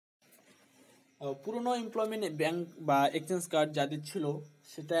পুরনো employment bank বা exchange card যাদের ছিল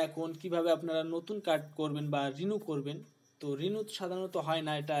সেটা এখন কিভাবে আপনারা নতুন কার্ড করবেন বা রিনিউ করবেন। তো রিনিউ সাধারণত হয়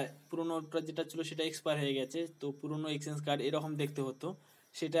না, এটা পুরোনোটা যেটা ছিল সেটা এক্সপায়ার হয়ে গেছে। তো পুরনো এক্সচেঞ্জ কার্ড এরকম দেখতে হতো,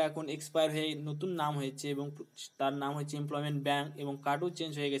 সেটা এখন এক্সপায়ার হয়ে নতুন নাম হয়েছে এবং তার নাম হচ্ছে এমপ্লয়মেন্ট ব্যাংক এবং কার্ডও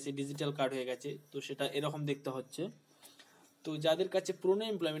চেঞ্জ হয়ে গেছে, ডিজিটাল কার্ড হয়ে গেছে। তো সেটা এরকম দেখতে হচ্ছে। তো যাদের কাছে পুরনো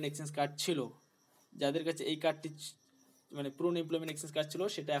এমপ্লয়মেন্ট এক্সচেঞ্জ কার্ড ছিল, যাদের কাছে এই কার্ডটি মানে পুরনো এমপ্লয়মেন্ট এক্সচেঞ্জ কার্ড ছিল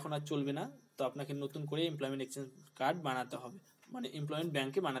সেটা এখন আর চলবে না। তো আপনাকে নতুন করে এমপ্লয়মেন্ট এক্সচেঞ্জ কার্ড বানাতে হবে, মানে এমপ্লয়মেন্ট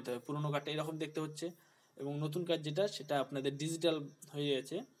ব্যাংকে বানাতে হবে। পুরনো কার্ডটা এরকম দেখতে হচ্ছে এবং নতুন কার্ড যেটা সেটা আপনাদের ডিজিটাল হয়ে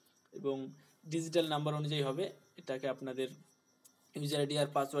গেছে এবং ডিজিটাল নাম্বার অনুযায়ী হবে। এটাকে আপনাদের ইউজার আইডি আর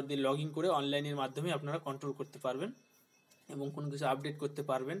পাসওয়ার্ড দিয়ে লগ ইন করে অনলাইনের মাধ্যমে আপনারা কন্ট্রোল করতে পারবেন এবং কোনো কিছু আপডেট করতে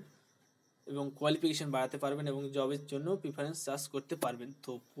পারবেন এবং কোয়ালিফিকেশন বাড়াতে পারবেন এবং জবের জন্য প্রিফারেন্স চার্জ করতে পারবেন।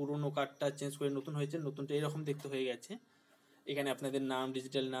 তো পুরোনো কার্ডটা চেঞ্জ করে নতুন হয়েছে, নতুনটা এরকম দেখতে হয়ে গেছে। এখানে আপনাদের নাম,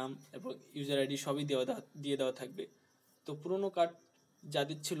 ডিজিটাল নাম এবং ইউজার আইডি সবই দিয়ে দেওয়া থাকবে। তো পুরোনো কার্ড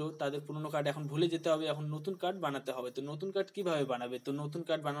যাদের ছিল তাদের পুরোনো কার্ড এখন ভুলে যেতে হবে, এখন নতুন কার্ড বানাতে হবে। তো নতুন কার্ড কীভাবে বানাবে? তো নতুন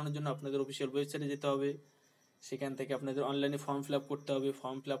কার্ড বানানোর জন্য আপনাদের অফিসিয়াল ওয়েবসাইটে যেতে হবে, সেখান থেকে আপনাদের অনলাইনে ফর্ম ফিল আপ করতে হবে।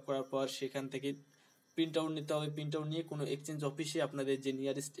 ফর্ম ফিল আপ করার পর সেখান থেকে প্রিন্ট আউট নিতে হবে। প্রিন্ট আউট নিয়ে কোনো এক্সচেঞ্জ অফিসে, আপনাদের যে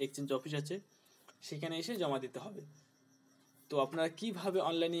নিয়ারেস্ট এক্সচেঞ্জ অফিস আছে সেখানে এসে জমা দিতে হবে। তো আপনারা কীভাবে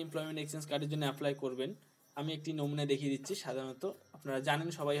অনলাইনে এমপ্লয়মেন্ট এক্সচেঞ্জ কার্ডের জন্য অ্যাপ্লাই করবেন আমি একটি নমুনা দেখিয়ে দিচ্ছি। সাধারণত আপনারা জানেন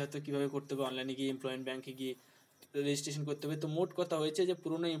সবাই হয়তো কীভাবে করতে হবে, অনলাইনে গিয়ে এমপ্লয়মেন্ট ব্যাংকে গিয়ে রেজিস্ট্রেশন করতে হবে। তো মোট কথা হয়েছে যে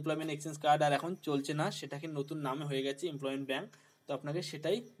পুরনো এমপ্লয়মেন্ট এক্সচেঞ্জ কার্ড আর এখন চলছে না, সেটাকে নতুন নামে হয়ে গেছে এমপ্লয়মেন্ট ব্যাংক। তো আপনাকে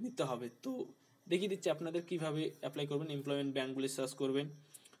সেটাই নিতে হবে। তো দেখিয়ে দিচ্ছি আপনাদের কীভাবে অ্যাপ্লাই করবেন। এমপ্লয়মেন্ট ব্যাংক বলে সার্চ করবেন,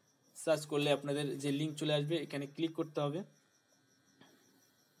 সার্চ করলে আপনাদের যে লিঙ্ক চলে আসবে এখানে ক্লিক করতে হবে।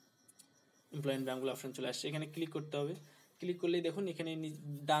 এমপ্লয়মেন্ট ব্যাংক বলে অপশন চলে আসছে, এখানে ক্লিক করতে হবে। ক্লিক করলেই দেখুন এখানে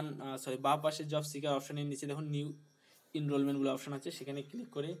বাঁ পাশে জব সিকার অপশানের নিচে দেখুন নিউ এনরোলমেন্ট বলে অপশন আছে, সেখানে ক্লিক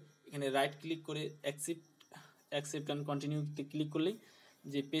করে এখানে রাইট ক্লিক করে অ্যাকসেপ্ট অ্যান্ড কন্টিনিউতে ক্লিক করলেই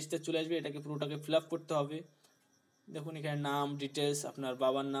যে পেজটা চলে আসবে এটাকে পুরোটাকে ফিল আপ করতে হবে। দেখুন এখানে নাম, ডিটেলস, আপনার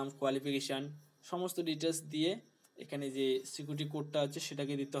বাবার নাম, কোয়ালিফিকেশান সমস্ত ডিটেলস দিয়ে এখানে যে সিকিউরিটি কোডটা আছে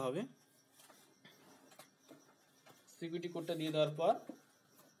সেটাকে দিতে হবে। সিকিউরিটি কোডটা দিয়ে দেওয়ার পর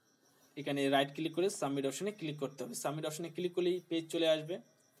এখানে রাইট ক্লিক করে সাবমিট অপশনে ক্লিক করতে হবে। সাবমিট অপশনে ক্লিক করলেই পেজ চলে আসবে,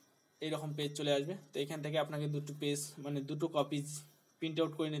 এইরকম পেজ চলে আসবে। তো এখান থেকে আপনাকে দুটো কপি প্রিন্ট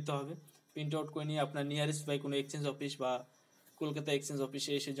আউট করে নিতে হবে। প্রিন্ট আউট করে নিয়ে আপনার নিয়ারেস্ট বাই কোনো এক্সচেঞ্জ অফিস বা কলকাতা এক্সচেঞ্জ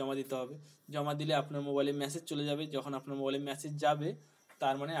অফিসে এসে জমা দিতে হবে। জমা দিলে আপনার মোবাইলে মেসেজ চলে যাবে। যখন আপনার মোবাইলে মেসেজ যাবে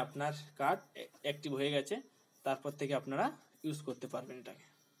তার মানে আপনার কার্ড অ্যাক্টিভ হয়ে গেছে, তারপর থেকে আপনারা ইউজ করতে পারবেন এটাকে।